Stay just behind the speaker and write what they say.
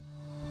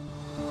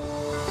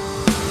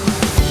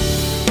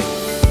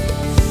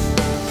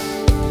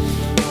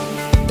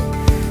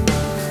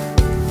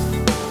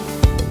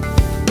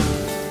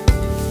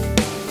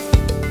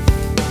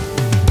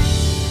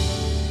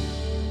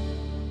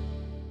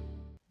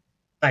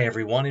Hi,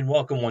 everyone, and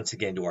welcome once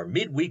again to our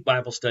Midweek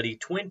Bible Study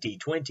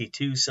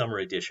 2022 Summer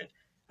Edition.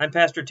 I'm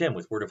Pastor Tim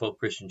with Word of Hope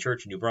Christian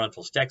Church in New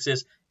Braunfels,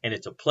 Texas, and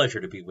it's a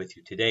pleasure to be with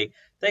you today.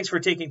 Thanks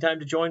for taking time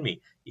to join me.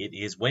 It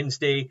is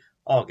Wednesday,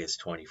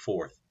 August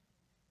 24th.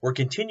 We're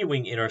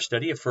continuing in our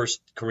study of 1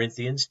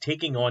 Corinthians,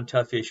 taking on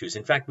tough issues.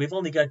 In fact, we've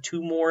only got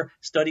 2 more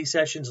study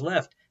sessions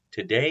left,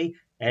 today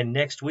and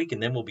next week,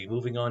 and then we'll be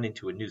moving on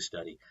into a new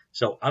study.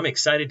 So I'm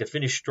excited to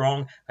finish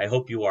strong. I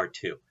hope you are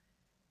too.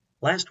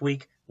 Last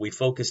week, we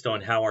focused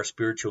on how our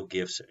spiritual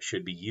gifts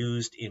should be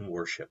used in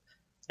worship,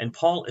 and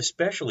Paul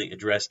especially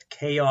addressed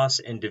chaos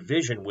and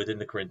division within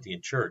the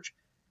Corinthian church,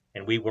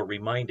 and we were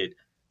reminded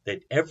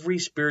that every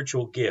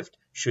spiritual gift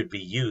should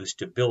be used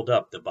to build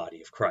up the body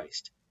of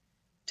Christ.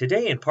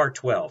 Today in part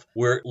 12,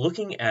 we're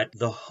looking at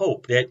the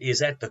hope that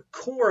is at the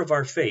core of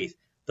our faith,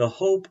 the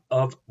hope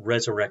of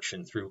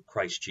resurrection through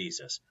Christ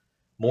Jesus.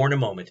 More in a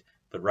moment,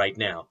 but right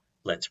now,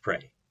 let's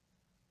pray.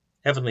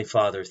 Heavenly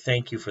Father,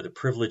 thank you for the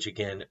privilege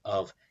again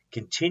of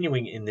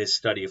continuing in this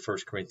study of 1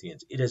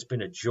 Corinthians. It has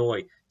been a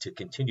joy to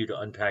continue to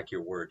unpack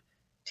your word.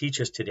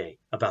 Teach us today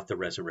about the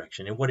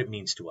resurrection and what it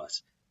means to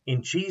us.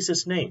 In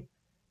Jesus' name.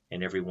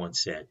 And everyone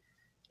said,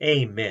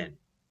 Amen.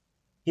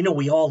 You know,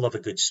 we all love a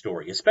good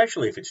story,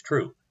 especially if it's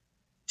true.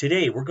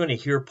 Today, we're going to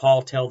hear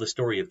Paul tell the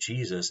story of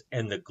Jesus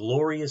and the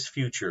glorious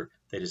future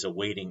that is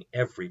awaiting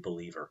every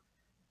believer.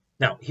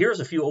 Now,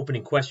 here's a few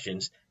opening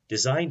questions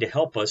designed to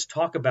help us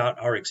talk about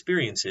our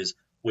experiences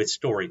with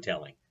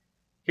storytelling.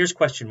 Here's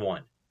question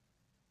 1.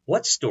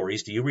 What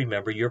stories do you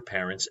remember your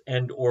parents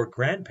and or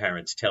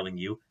grandparents telling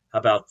you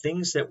about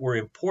things that were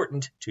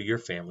important to your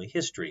family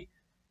history?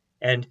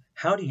 And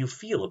how do you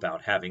feel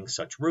about having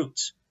such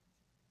roots?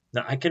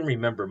 Now, I can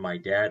remember my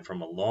dad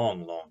from a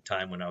long, long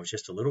time when I was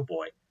just a little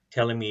boy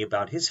telling me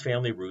about his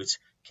family roots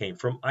came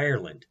from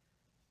Ireland.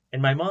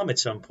 And my mom at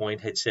some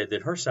point had said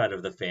that her side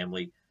of the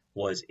family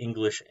was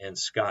English and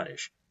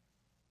Scottish.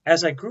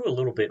 As I grew a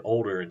little bit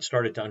older and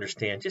started to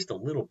understand just a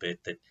little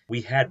bit that we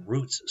had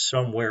roots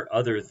somewhere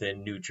other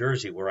than New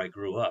Jersey where I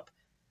grew up,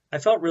 I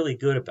felt really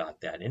good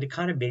about that, and it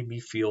kind of made me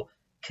feel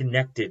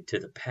connected to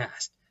the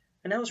past,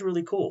 and that was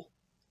really cool.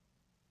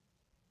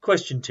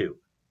 Question 2.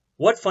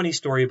 What funny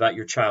story about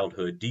your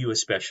childhood do you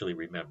especially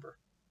remember?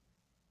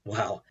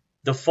 Wow,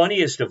 the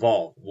funniest of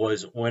all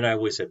was when I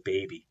was a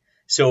baby.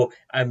 So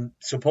I'm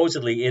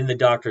supposedly in the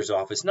doctor's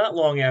office not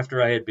long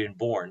after I had been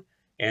born,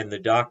 and the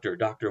doctor,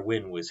 Dr.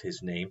 Wynn was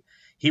his name,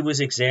 he was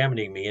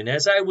examining me, and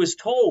as I was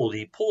told,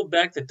 he pulled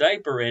back the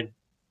diaper, and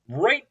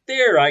right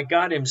there I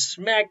got him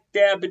smack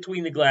dab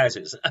between the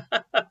glasses.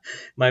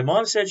 My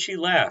mom said she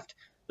laughed.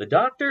 The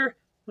doctor?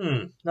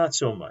 Not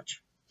so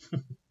much.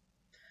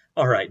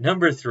 All right,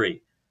 number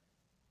 3.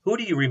 Who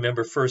do you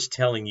remember first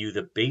telling you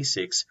the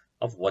basics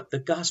of what the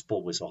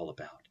gospel was all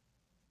about?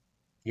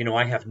 You know,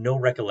 I have no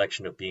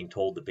recollection of being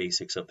told the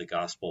basics of the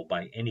gospel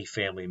by any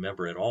family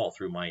member at all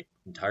through my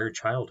entire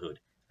childhood.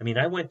 I mean,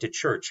 I went to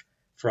church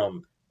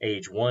from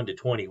age 1 to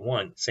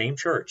 21, same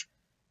church,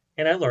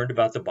 and I learned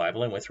about the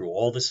Bible. I went through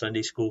all the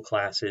Sunday school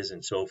classes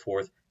and so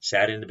forth,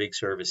 sat in the big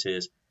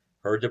services,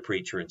 heard the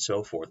preacher and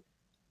so forth.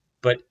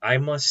 But I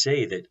must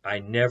say that I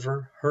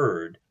never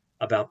heard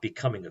about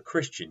becoming a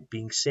Christian,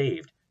 being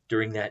saved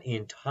during that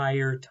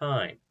entire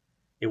time.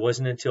 It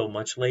wasn't until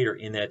much later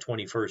in that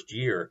 21st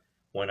year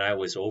when I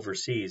was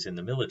overseas in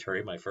the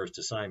military, my first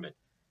assignment,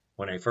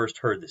 when I first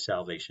heard the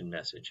salvation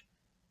message.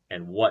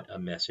 And what a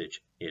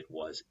message it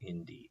was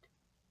indeed.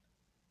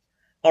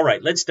 All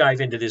right, let's dive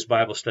into this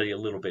Bible study a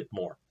little bit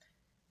more.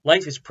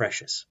 Life is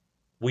precious.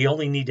 We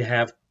only need to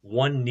have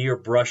one near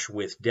brush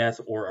with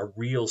death or a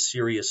real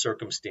serious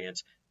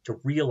circumstance to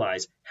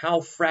realize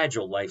how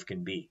fragile life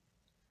can be.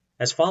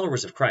 As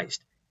followers of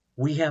Christ,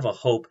 we have a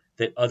hope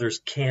that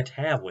others can't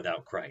have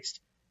without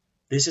Christ.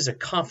 This is a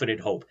confident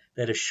hope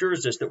that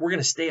assures us that we're going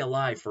to stay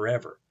alive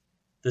forever.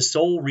 The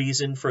sole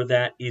reason for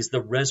that is the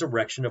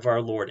resurrection of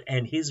our Lord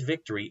and his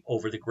victory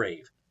over the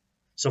grave.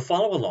 So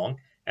follow along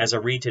as I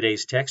read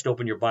today's text.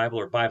 Open your Bible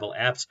or Bible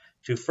apps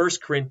to 1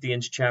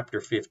 Corinthians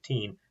chapter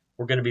 15.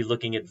 We're going to be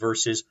looking at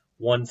verses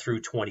 1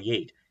 through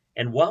 28.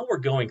 And while we're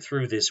going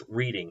through this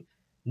reading,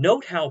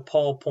 note how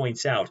Paul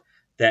points out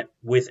that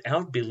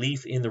without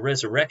belief in the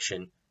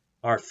resurrection,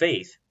 our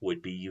faith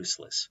would be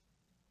useless.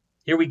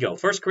 Here we go,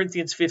 1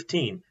 Corinthians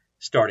 15,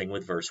 starting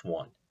with verse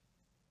 1.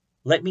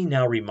 Let me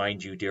now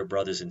remind you, dear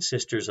brothers and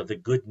sisters, of the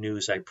good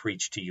news I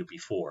preached to you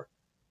before.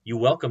 You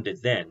welcomed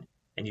it then,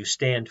 and you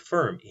stand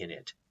firm in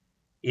it.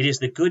 It is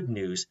the good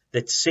news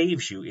that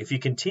saves you if you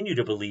continue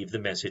to believe the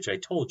message I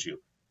told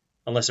you,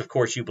 unless, of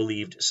course, you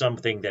believed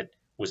something that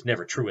was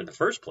never true in the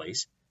first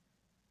place.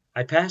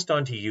 I passed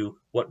on to you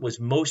what was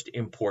most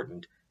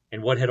important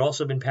and what had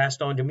also been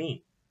passed on to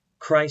me.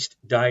 Christ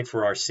died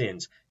for our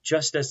sins,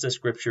 just as the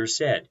Scriptures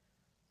said.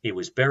 He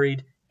was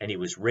buried, and he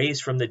was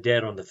raised from the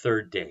dead on the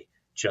 3rd day,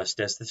 just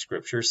as the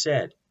Scripture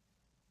said.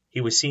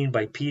 He was seen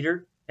by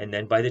Peter and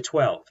then by the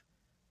 12.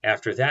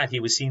 After that,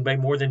 he was seen by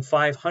more than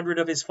 500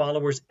 of his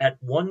followers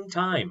at one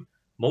time,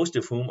 most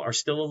of whom are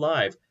still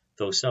alive,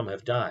 though some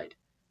have died.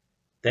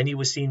 Then he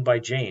was seen by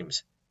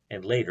James,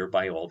 and later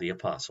by all the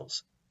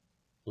apostles.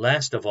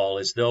 Last of all,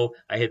 as though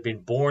I had been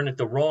born at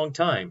the wrong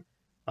time,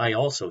 I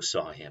also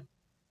saw him.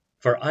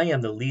 For I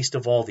am the least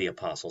of all the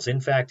apostles.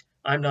 In fact,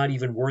 I'm not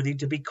even worthy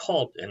to be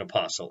called an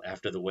apostle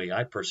after the way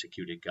I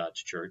persecuted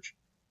God's church.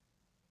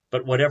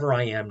 But whatever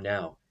I am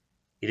now,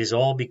 it is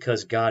all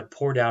because God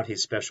poured out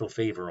his special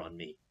favor on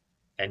me,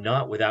 and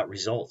not without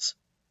results.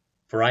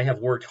 For I have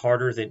worked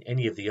harder than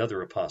any of the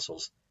other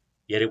apostles,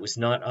 yet it was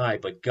not I,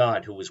 but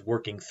God who was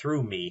working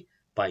through me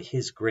by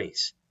his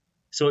grace.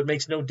 So it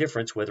makes no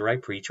difference whether I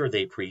preach or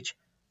they preach,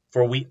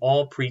 for we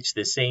all preach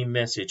the same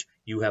message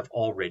you have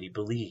already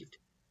believed.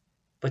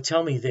 But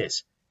tell me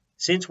this,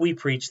 since we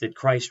preach that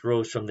Christ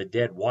rose from the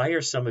dead, why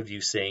are some of you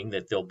saying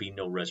that there'll be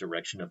no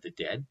resurrection of the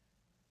dead?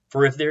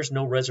 For if there's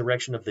no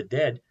resurrection of the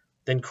dead,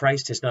 then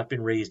Christ has not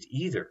been raised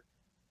either.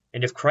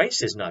 And if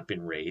Christ has not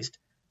been raised,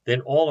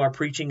 then all our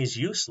preaching is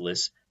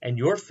useless, and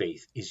your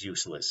faith is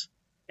useless.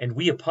 And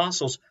we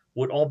apostles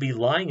would all be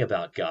lying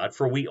about God,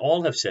 for we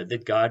all have said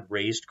that God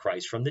raised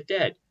Christ from the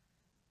dead.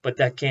 But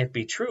that can't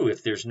be true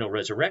if there's no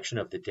resurrection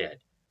of the dead.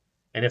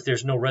 And if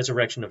there's no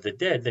resurrection of the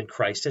dead, then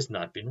Christ has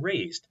not been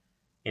raised.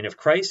 And if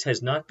Christ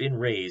has not been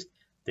raised,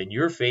 then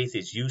your faith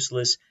is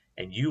useless,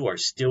 and you are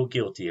still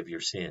guilty of your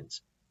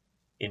sins.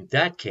 In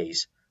that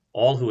case,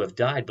 all who have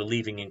died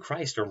believing in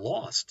Christ are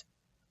lost.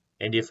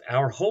 And if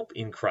our hope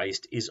in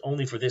Christ is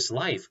only for this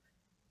life,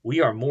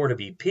 we are more to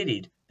be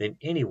pitied than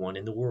anyone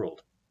in the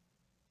world.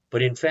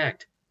 But in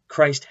fact,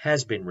 Christ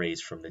has been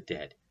raised from the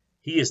dead.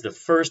 He is the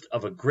first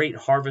of a great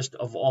harvest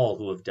of all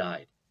who have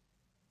died.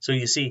 So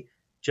you see,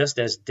 just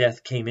as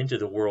death came into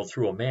the world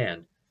through a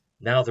man,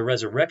 now the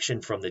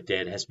resurrection from the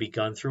dead has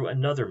begun through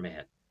another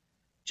man.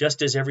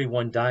 Just as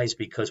everyone dies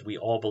because we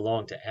all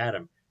belong to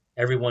Adam,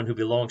 everyone who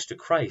belongs to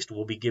Christ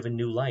will be given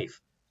new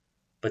life.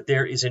 But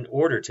there is an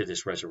order to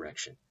this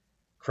resurrection.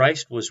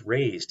 Christ was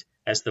raised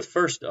as the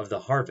first of the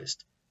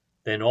harvest.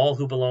 Then all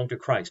who belong to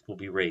Christ will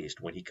be raised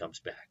when he comes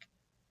back.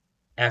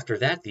 After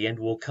that, the end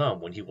will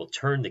come when he will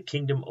turn the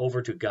kingdom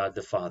over to God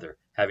the Father,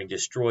 having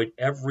destroyed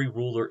every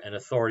ruler and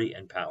authority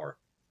and power.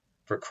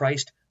 For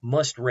Christ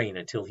must reign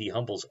until he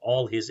humbles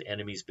all his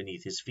enemies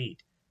beneath his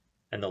feet,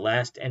 and the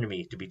last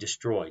enemy to be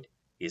destroyed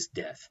is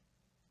death.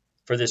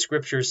 For the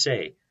scriptures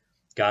say,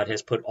 God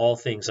has put all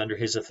things under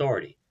his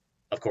authority.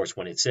 Of course,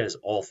 when it says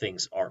all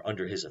things are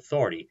under his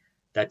authority,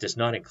 that does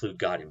not include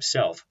God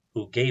himself,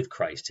 who gave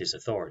Christ his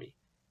authority.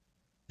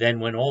 Then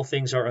when all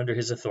things are under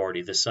his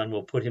authority, the Son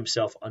will put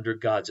himself under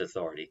God's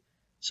authority,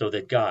 so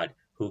that God,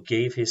 who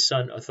gave his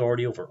Son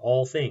authority over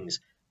all things,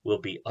 will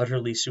be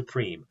utterly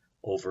supreme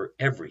over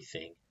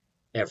everything,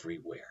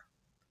 everywhere.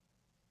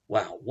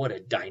 Wow, what a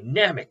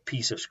dynamic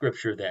piece of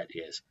scripture that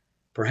is.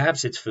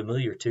 Perhaps it's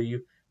familiar to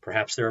you,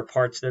 perhaps there are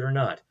parts that are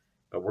not,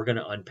 but we're going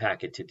to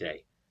unpack it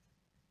today.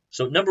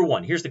 So number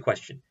one, here's the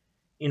question.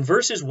 In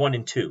verses 1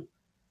 and 2,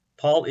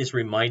 Paul is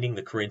reminding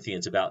the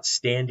Corinthians about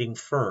standing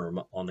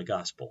firm on the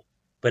gospel.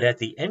 But at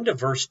the end of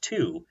verse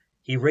 2,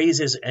 he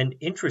raises an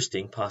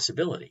interesting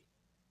possibility.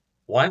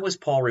 Why was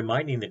Paul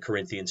reminding the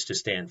Corinthians to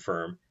stand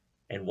firm,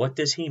 and what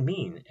does he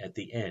mean at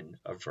the end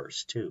of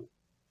verse 2?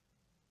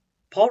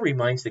 Paul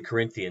reminds the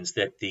Corinthians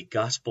that the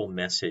gospel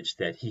message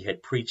that he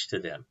had preached to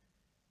them,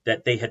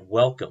 that they had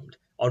welcomed,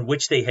 on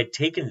which they had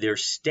taken their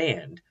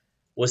stand,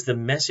 was the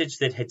message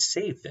that had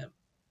saved them.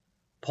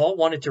 Paul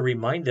wanted to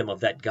remind them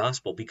of that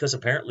gospel because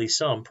apparently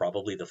some,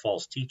 probably the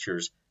false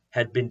teachers,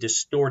 had been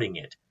distorting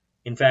it.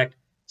 In fact,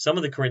 some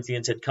of the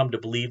Corinthians had come to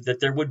believe that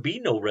there would be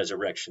no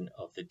resurrection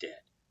of the dead.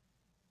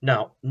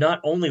 Now,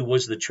 not only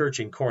was the church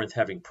in Corinth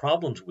having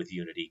problems with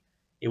unity,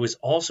 it was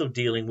also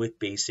dealing with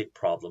basic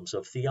problems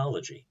of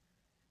theology.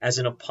 As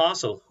an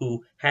apostle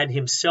who had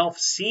himself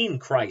seen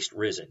Christ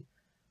risen,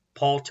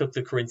 Paul took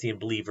the Corinthian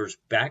believers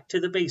back to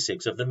the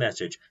basics of the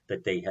message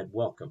that they had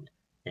welcomed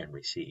and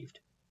received.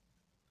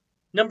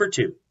 Number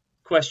 2,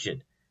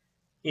 question.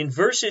 In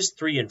verses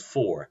 3 and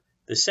 4,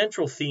 the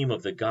central theme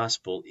of the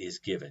gospel is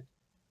given.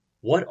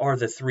 What are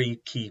the 3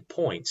 key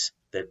points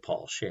that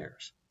Paul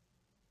shares?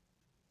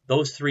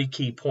 Those 3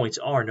 key points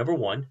are, number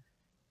 1,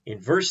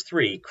 in verse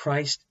 3,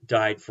 Christ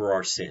died for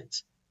our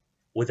sins.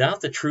 Without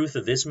the truth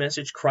of this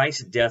message,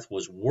 Christ's death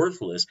was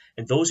worthless,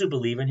 and those who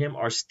believe in him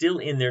are still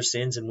in their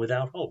sins and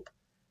without hope.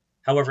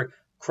 However,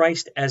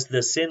 Christ, as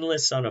the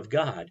sinless Son of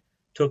God,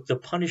 took the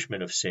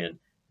punishment of sin,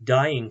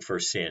 dying for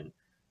sin,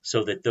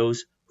 so that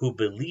those who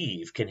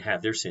believe can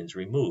have their sins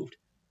removed.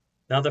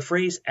 Now, the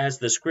phrase, as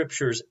the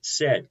scriptures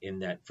said in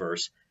that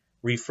verse,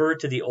 refer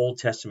to the Old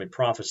Testament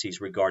prophecies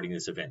regarding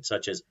this event,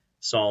 such as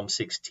Psalm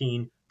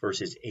 16,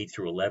 verses 8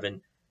 through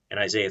 11, and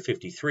Isaiah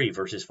 53,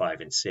 verses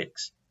 5 and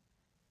 6.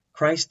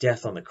 Christ's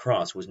death on the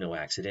cross was no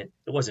accident.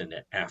 It wasn't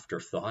an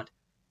afterthought.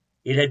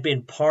 It had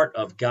been part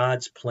of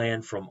God's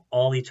plan from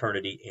all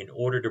eternity in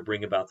order to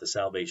bring about the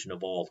salvation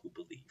of all who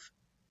believe.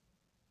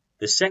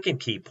 The second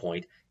key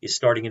point is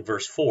starting in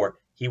verse 4,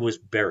 he was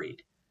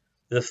buried.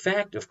 The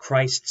fact of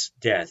Christ's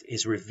death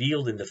is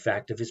revealed in the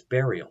fact of his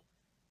burial.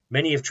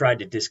 Many have tried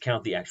to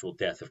discount the actual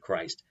death of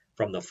Christ,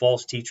 from the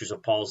false teachers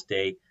of Paul's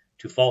day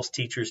to false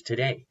teachers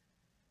today.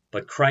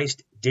 But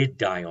Christ did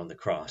die on the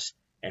cross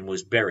and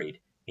was buried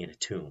in a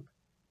tomb.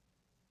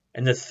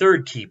 And the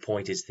third key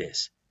point is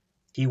this: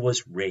 he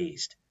was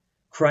raised.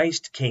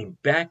 Christ came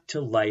back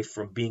to life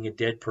from being a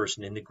dead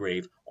person in the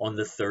grave on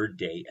the third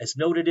day, as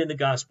noted in the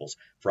Gospels,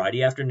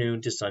 Friday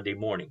afternoon to Sunday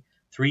morning,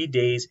 3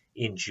 days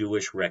in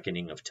Jewish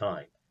reckoning of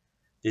time.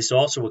 This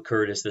also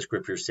occurred, as the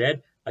scripture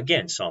said,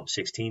 again, Psalm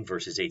 16,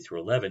 verses 8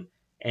 through 11,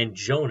 and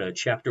Jonah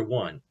chapter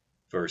 1,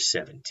 verse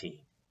 17.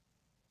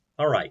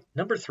 All right,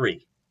 number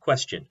 3,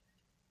 question.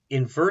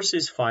 In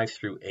verses 5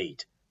 through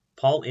 8,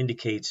 Paul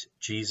indicates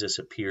Jesus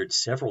appeared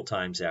several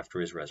times after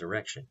his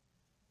resurrection.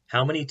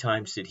 How many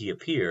times did he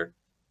appear,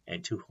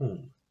 and to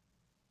whom?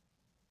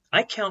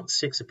 I count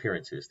 6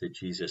 appearances that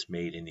Jesus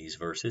made in these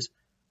verses.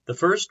 The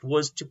first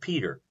was to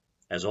Peter,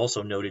 as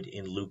also noted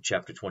in Luke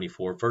chapter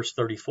 24, verse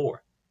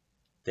 34.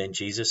 Then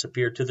Jesus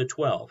appeared to the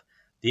 12.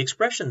 The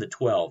expression the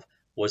 12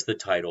 was the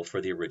title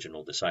for the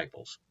original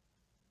disciples.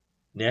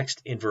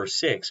 Next, in verse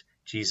 6,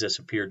 Jesus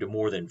appeared to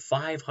more than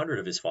 500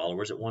 of his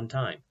followers at one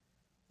time.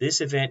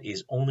 This event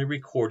is only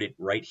recorded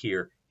right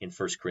here in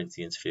 1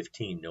 Corinthians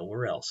 15,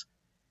 nowhere else.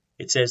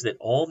 It says that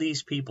all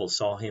these people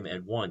saw him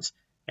at once,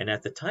 and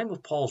at the time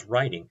of Paul's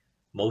writing,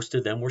 most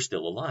of them were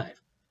still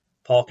alive.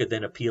 Paul could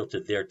then appeal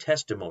to their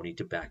testimony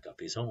to back up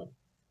his own.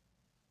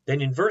 Then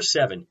in verse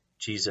 7,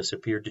 Jesus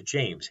appeared to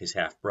James, his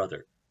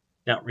half-brother.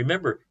 Now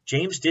remember,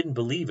 James didn't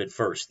believe at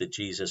first that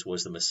Jesus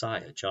was the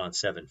Messiah, John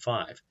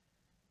 7:5.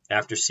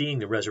 After seeing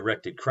the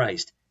resurrected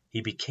Christ,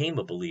 he became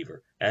a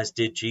believer, as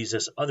did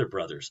Jesus' other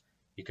brothers.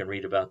 You can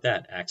read about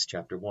that, Acts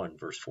chapter 1,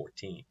 verse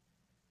 14.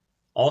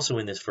 Also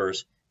in this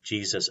verse,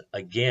 Jesus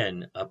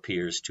again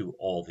appears to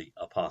all the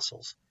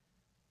apostles.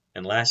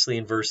 And lastly,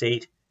 in verse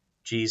 8,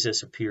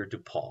 Jesus appeared to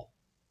Paul.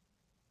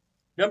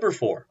 Number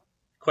 4,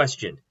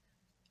 question.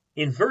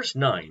 In verse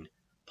 9,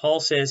 Paul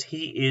says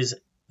he is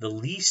the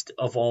least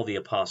of all the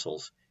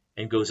apostles,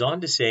 and goes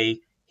on to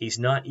say he's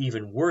not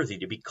even worthy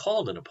to be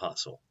called an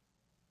apostle.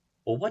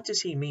 Well, what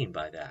does he mean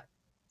by that?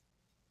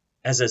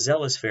 As a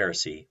zealous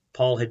Pharisee,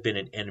 Paul had been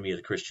an enemy of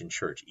the Christian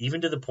church,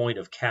 even to the point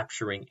of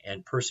capturing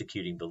and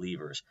persecuting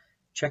believers.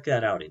 Check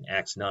that out in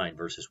Acts 9,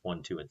 verses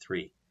 1, 2, and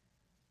 3.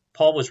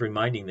 Paul was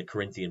reminding the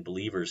Corinthian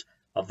believers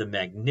of the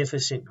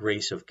magnificent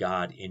grace of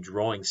God in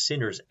drawing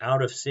sinners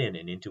out of sin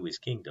and into his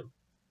kingdom.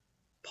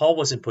 Paul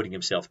wasn't putting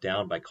himself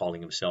down by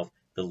calling himself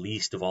the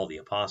least of all the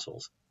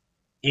apostles.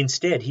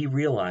 Instead, he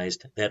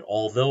realized that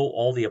although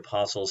all the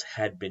apostles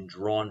had been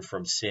drawn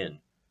from sin,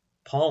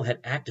 Paul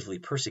had actively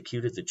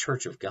persecuted the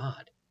church of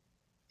God.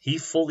 He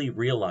fully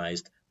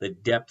realized the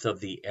depth of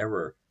the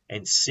error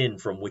and sin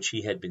from which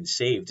he had been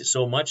saved,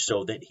 so much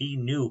so that he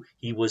knew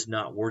he was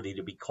not worthy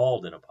to be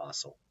called an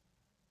apostle.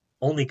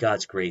 Only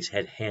God's grace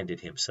had handed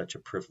him such a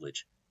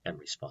privilege and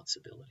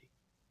responsibility.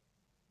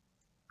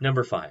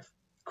 Number 5,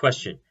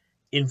 question.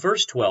 In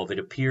verse 12, it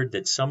appeared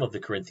that some of the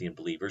Corinthian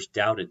believers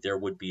doubted there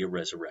would be a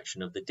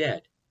resurrection of the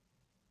dead.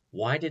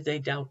 Why did they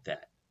doubt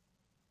that?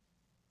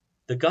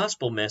 The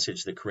gospel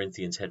message the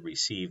Corinthians had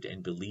received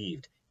and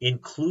believed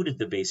included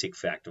the basic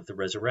fact of the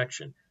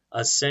resurrection,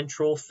 a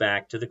central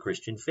fact to the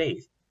Christian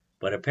faith.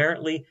 But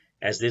apparently,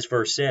 as this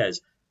verse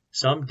says,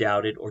 some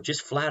doubted or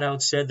just flat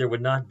out said there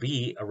would not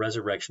be a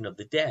resurrection of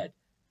the dead.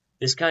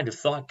 This kind of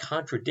thought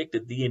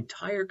contradicted the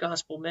entire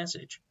gospel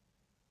message.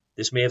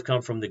 This may have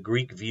come from the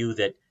Greek view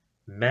that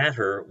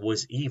matter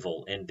was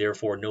evil and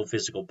therefore no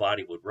physical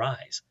body would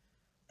rise.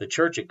 The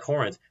church at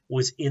Corinth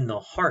was in the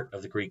heart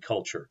of the Greek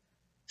culture.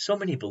 So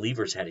many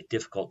believers had a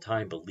difficult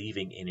time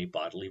believing in a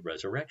bodily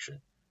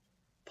resurrection.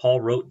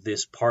 Paul wrote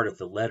this part of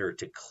the letter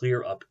to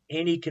clear up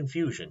any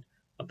confusion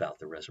about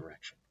the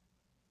resurrection.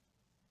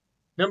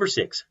 Number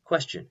 6,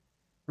 question.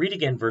 Read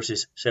again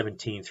verses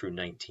 17 through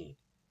 19.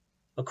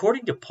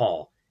 According to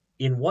Paul,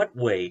 in what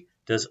way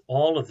does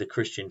all of the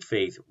Christian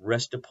faith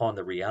rest upon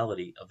the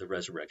reality of the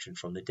resurrection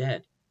from the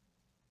dead?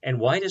 And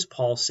why does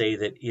Paul say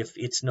that if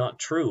it's not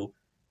true,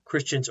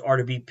 Christians are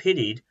to be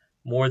pitied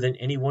more than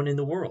anyone in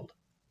the world?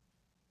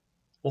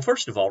 Well,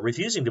 first of all,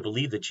 refusing to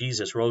believe that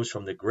Jesus rose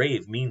from the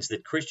grave means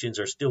that Christians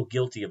are still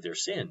guilty of their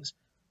sins.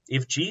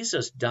 If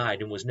Jesus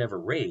died and was never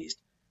raised,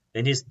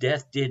 then his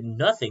death did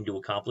nothing to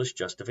accomplish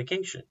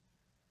justification.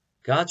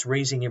 God's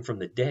raising him from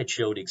the dead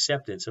showed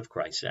acceptance of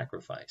Christ's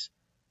sacrifice.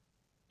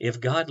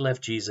 If God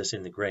left Jesus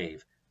in the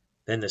grave,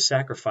 then the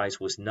sacrifice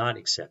was not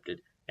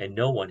accepted, and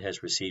no one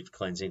has received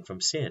cleansing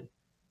from sin.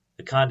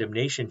 The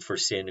condemnation for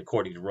sin,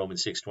 according to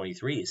Romans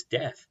 6:23, is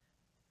death.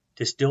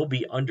 To still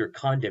be under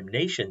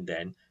condemnation,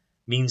 then,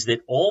 means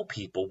that all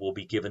people will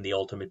be given the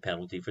ultimate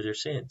penalty for their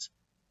sins.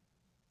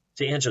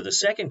 To answer the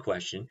second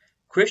question,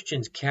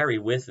 Christians carry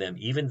with them,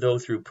 even though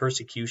through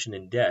persecution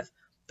and death,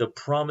 the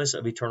promise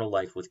of eternal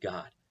life with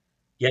God.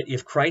 Yet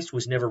if Christ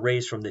was never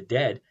raised from the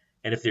dead,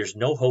 and if there's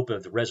no hope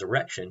of the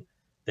resurrection,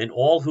 then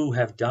all who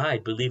have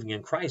died believing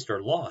in Christ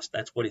are lost.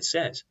 That's what it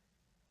says.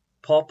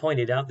 Paul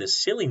pointed out the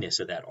silliness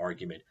of that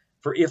argument,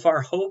 for if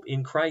our hope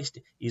in Christ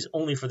is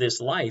only for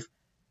this life,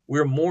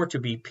 we're more to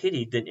be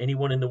pitied than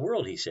anyone in the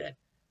world, he said.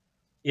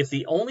 If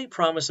the only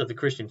promise of the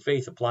Christian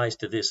faith applies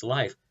to this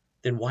life,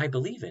 then why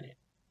believe in it?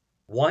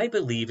 Why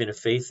believe in a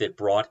faith that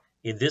brought,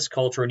 in this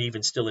culture and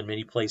even still in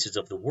many places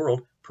of the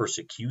world,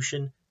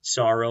 persecution,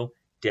 sorrow,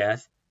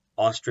 death,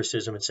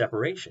 ostracism, and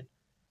separation?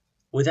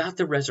 Without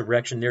the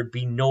resurrection, there'd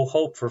be no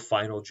hope for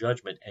final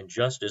judgment and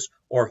justice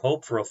or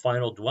hope for a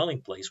final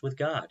dwelling place with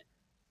God.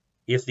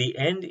 If the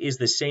end is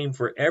the same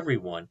for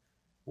everyone,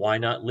 why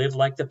not live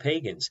like the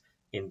pagans,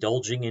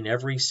 indulging in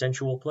every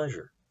sensual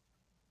pleasure?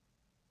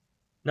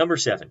 Number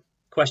 7.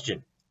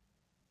 Question.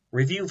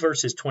 Review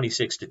verses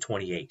 26 to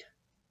 28.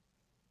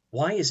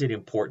 Why is it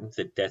important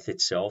that death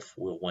itself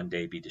will one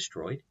day be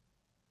destroyed?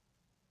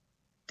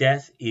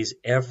 Death is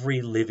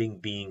every living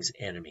being's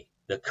enemy,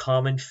 the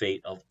common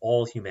fate of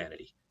all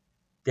humanity.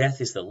 Death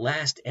is the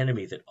last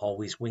enemy that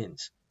always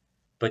wins.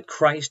 But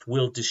Christ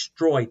will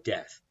destroy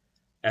death.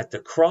 At the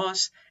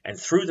cross and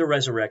through the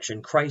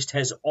resurrection, Christ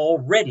has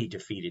already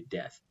defeated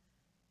death.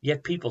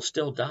 Yet people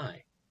still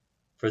die.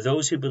 For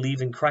those who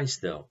believe in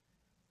Christ, though,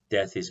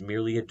 death is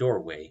merely a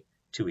doorway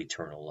to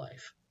eternal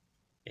life.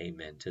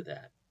 Amen to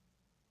that.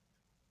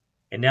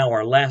 And now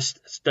our last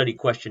study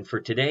question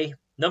for today,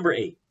 number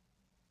 8.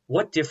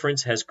 What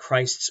difference has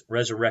Christ's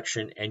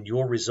resurrection and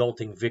your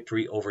resulting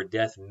victory over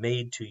death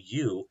made to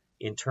you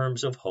in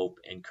terms of hope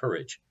and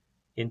courage,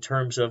 in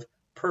terms of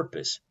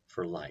purpose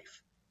for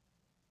life?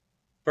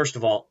 First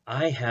of all,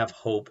 I have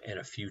hope and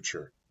a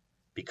future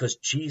because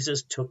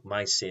Jesus took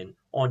my sin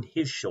on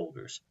his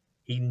shoulders.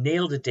 He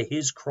nailed it to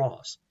his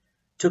cross,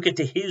 took it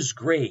to his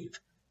grave,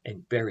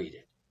 and buried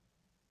it.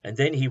 And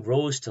then he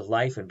rose to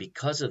life, and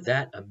because of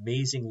that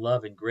amazing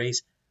love and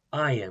grace,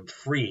 I am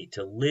free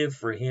to live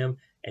for him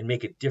and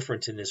make a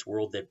difference in this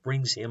world that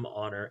brings him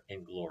honor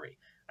and glory.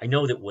 I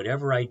know that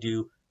whatever I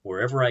do,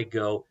 wherever I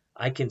go,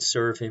 I can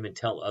serve him and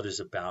tell others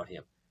about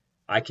him.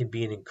 I can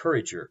be an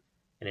encourager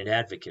and an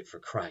advocate for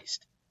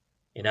Christ.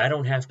 And I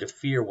don't have to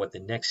fear what the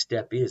next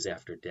step is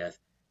after death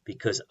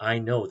because I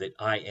know that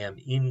I am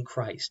in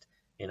Christ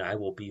and I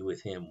will be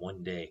with him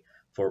one day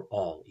for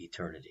all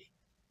eternity.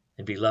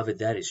 And beloved,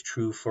 that is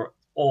true for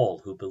all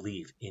who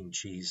believe in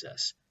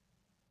Jesus.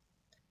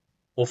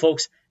 Well,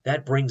 folks,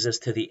 that brings us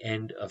to the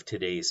end of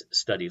today's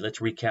study. Let's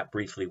recap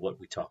briefly what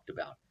we talked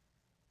about.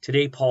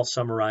 Today, Paul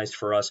summarized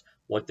for us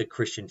what the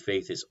Christian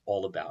faith is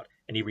all about,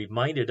 and he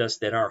reminded us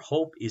that our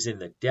hope is in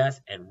the death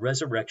and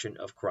resurrection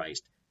of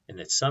Christ, and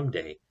that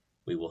someday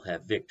we will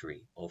have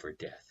victory over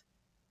death.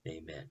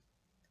 Amen.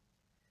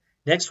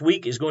 Next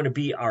week is going to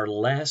be our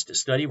last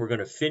study. We're going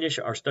to finish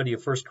our study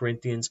of 1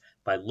 Corinthians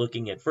by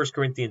looking at 1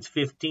 Corinthians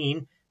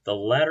 15, the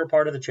latter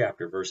part of the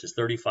chapter, verses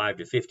 35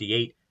 to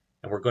 58,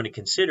 and we're going to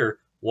consider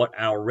what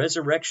our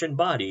resurrection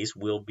bodies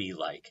will be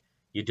like.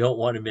 You don't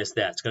want to miss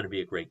that. It's going to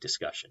be a great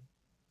discussion.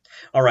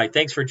 All right,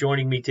 thanks for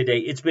joining me today.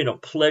 It's been a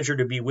pleasure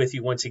to be with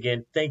you once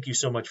again. Thank you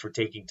so much for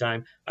taking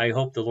time. I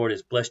hope the Lord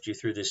has blessed you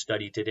through this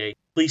study today.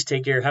 Please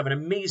take care. Have an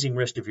amazing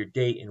rest of your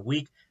day and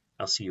week.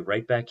 I'll see you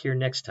right back here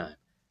next time.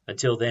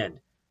 Until then,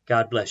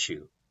 God bless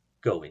you.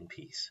 Go in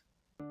peace.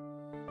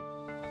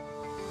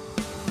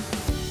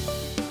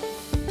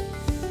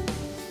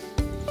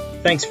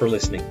 Thanks for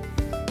listening.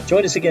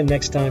 Join us again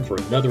next time for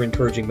another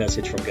encouraging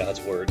message from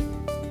God's Word.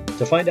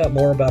 To find out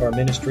more about our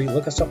ministry,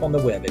 look us up on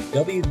the web at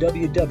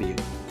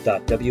www.whccnb.org.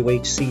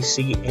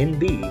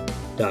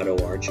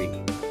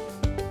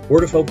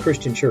 Word of Hope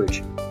Christian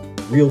Church.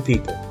 Real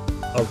people,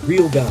 a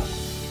real God,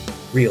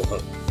 real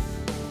hope.